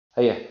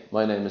Hey,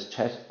 my name is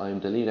Chet. I'm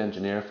the lead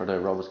engineer for the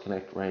ROBUS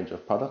CONNECT range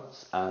of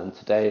products, and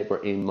today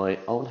we're in my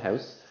own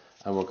house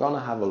and we're going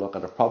to have a look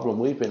at a problem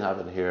we've been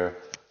having here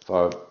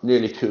for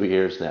nearly 2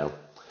 years now.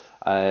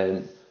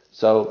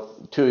 So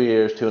 2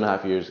 years,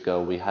 2.5 years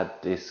ago, we had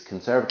this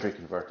conservatory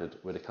converted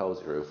with a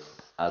cozy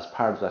roof. As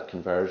part of that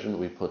conversion,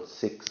 we put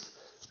 6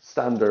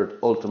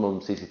 standard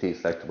Ultimum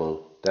CCT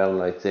selectable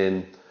downlights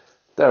in.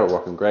 They were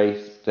working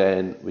great.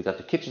 Then we got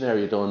the kitchen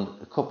area done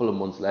a couple of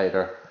months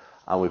later,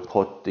 and we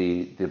put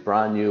the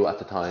brand new at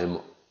the time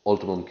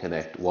Ultimum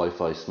Connect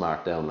Wi-Fi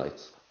smart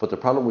downlights. But the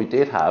problem we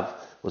did have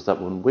was that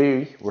when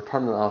we were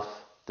turning off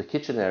the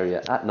kitchen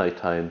area at night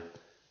time,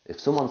 if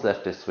someone's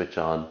left this switch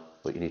on,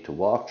 but you need to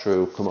walk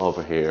through, come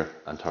over here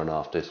and turn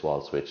off this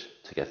wall switch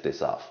to get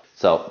this off.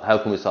 So how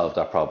can we solve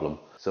that problem?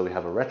 So we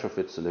have a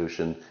retrofit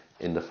solution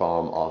in the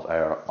form of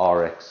our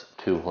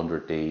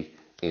RX200D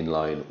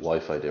inline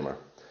Wi-Fi dimmer.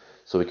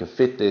 So we can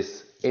fit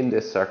this in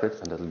this circuit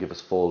and it'll give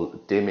us full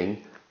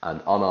dimming and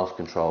on-off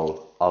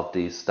control of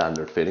these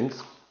standard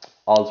fittings.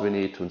 All we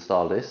need to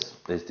install this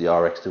is the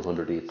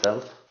RX200D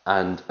itself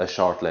and a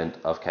short length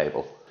of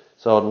cable.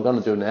 So what I'm going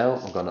to do now,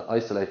 I'm going to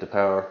isolate the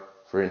power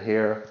for in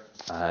here.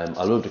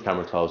 I'll move the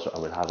camera closer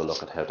and we'll have a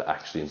look at how to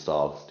actually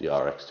install the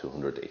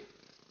RX200D.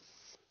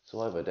 So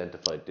I've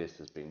identified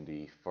this as being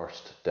the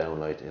first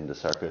downlight in the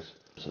circuit.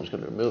 So I'm just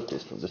going to remove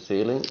this from the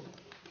ceiling.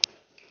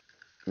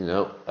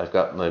 I've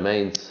got my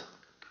mains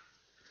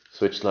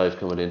switch live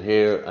coming in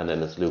here, and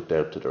then it's looped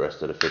out to the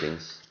rest of the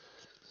fittings.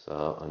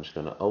 So I'm just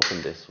going to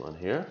open this one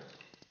here.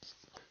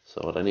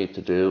 So what I need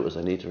to do is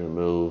I need to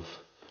remove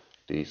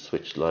the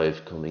switch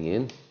live coming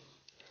in.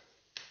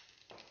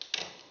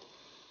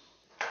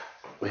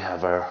 We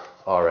have our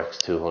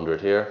RX200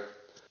 here.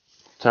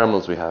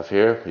 Terminals we have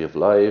here, we have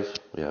live,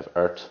 we have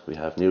earth, we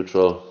have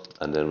neutral,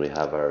 and then we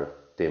have our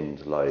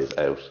dimmed live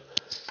out.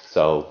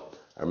 So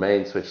our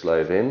main switch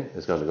live in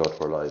is going to go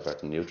to our live,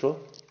 earth and neutral.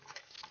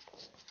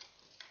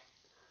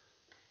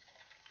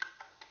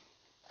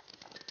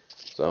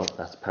 So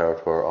that's power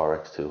to our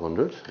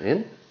RX200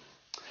 in.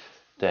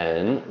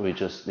 Then we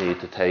just need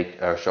to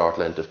take our short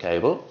length of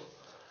cable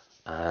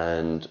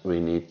and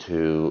we need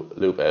to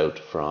loop out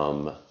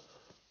from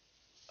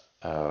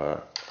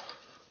our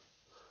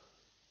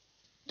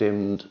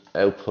dimmed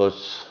output,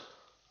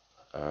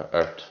 our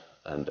earth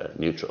and our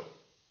neutral.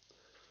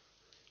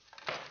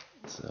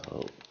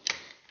 So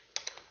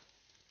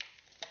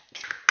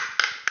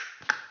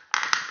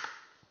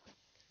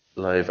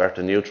live, earth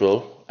and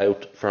neutral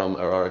out from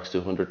our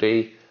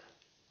RX200D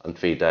and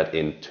feed that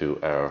into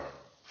our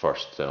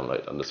first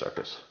downlight on the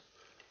circuit.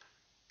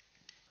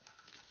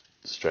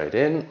 Straight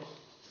in,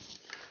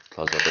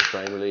 close up our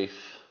frame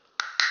relief,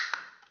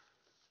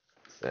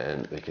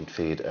 then we can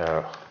feed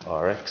our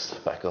RX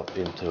back up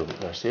into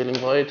our ceiling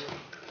void.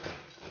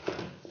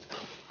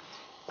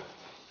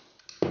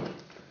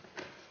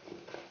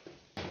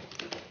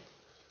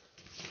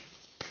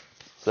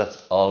 So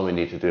that's all we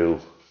need to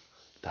do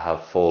to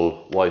have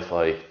full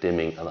Wi-Fi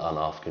dimming and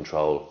on-off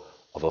control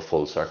of a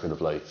full circuit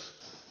of lights.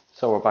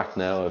 So we're back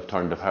now. I've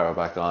turned the power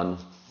back on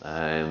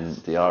and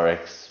the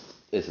RX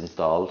is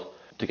installed.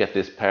 To get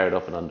this paired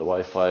up and on the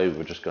Wi-Fi,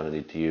 we're just going to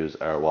need to use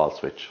our wall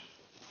switch.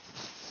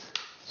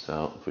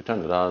 So if we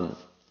turn it on,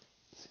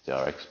 the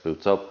RX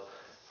boots up.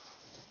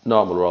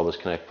 Normal ROBUS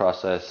Connect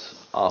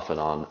process, off and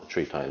on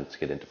 3 times to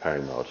get into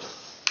pairing mode.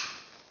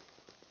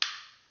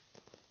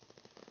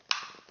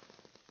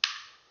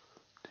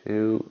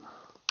 2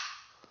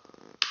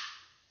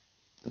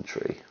 and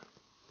 3.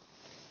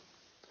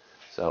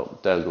 So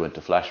they'll go into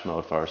flash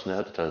mode first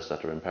now to tell us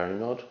that they're in pairing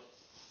mode.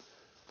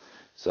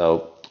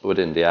 So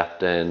within the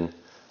app then,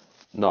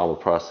 normal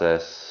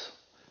process,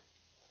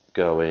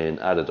 go in,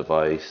 add a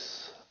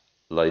device,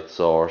 light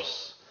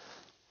source,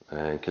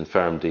 and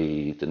confirm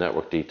the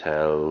network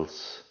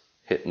details,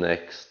 hit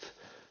next,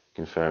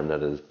 confirm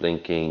that it is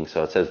blinking.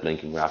 So it says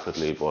blinking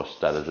rapidly, but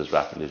that is as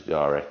rapidly as the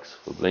RX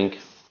will blink.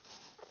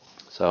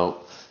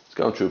 So it's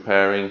going through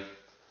pairing.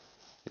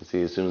 You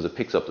see as soon as it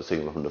picks up the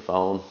signal from the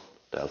phone,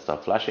 they'll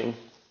stop flashing.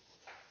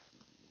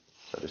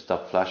 So they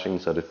stop flashing,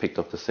 so they've picked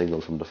up the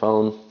signal from the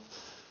phone.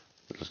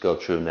 I'll just go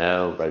through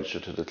now, register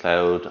to the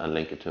cloud and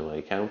link it to my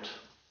account.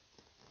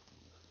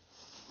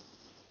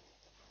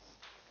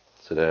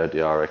 So there the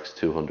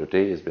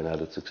RX200D has been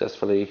added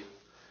successfully.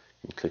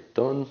 You click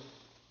done.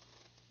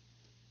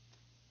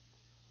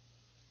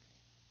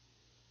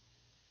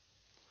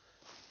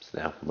 So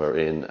now we're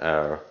in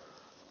our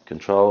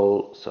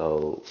control,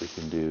 so we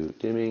can do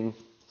dimming.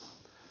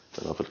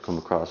 Don't know if it'll come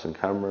across on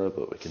camera,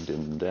 but we can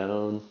dim them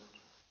down.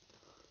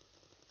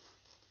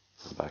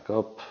 And back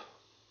up.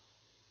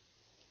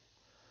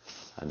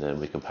 And then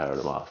we can power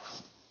them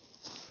off.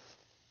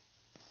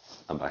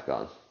 And back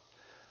on.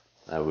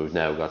 Now we've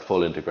now got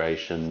full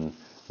integration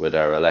with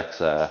our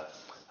Alexa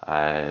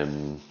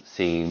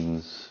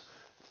scenes.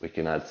 We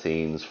can add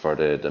scenes for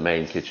the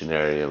main kitchen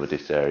area with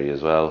this area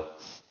as well.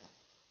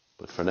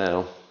 But for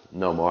now,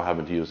 no more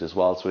having to use this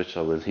wall switch.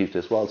 So we'll leave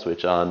this wall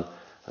switch on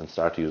and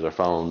start to use our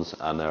phones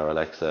and our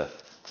Alexa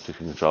to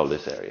control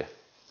this area.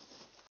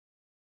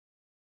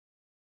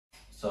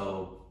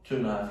 So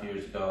 2.5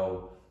 years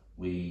ago,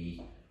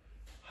 we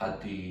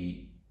had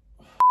the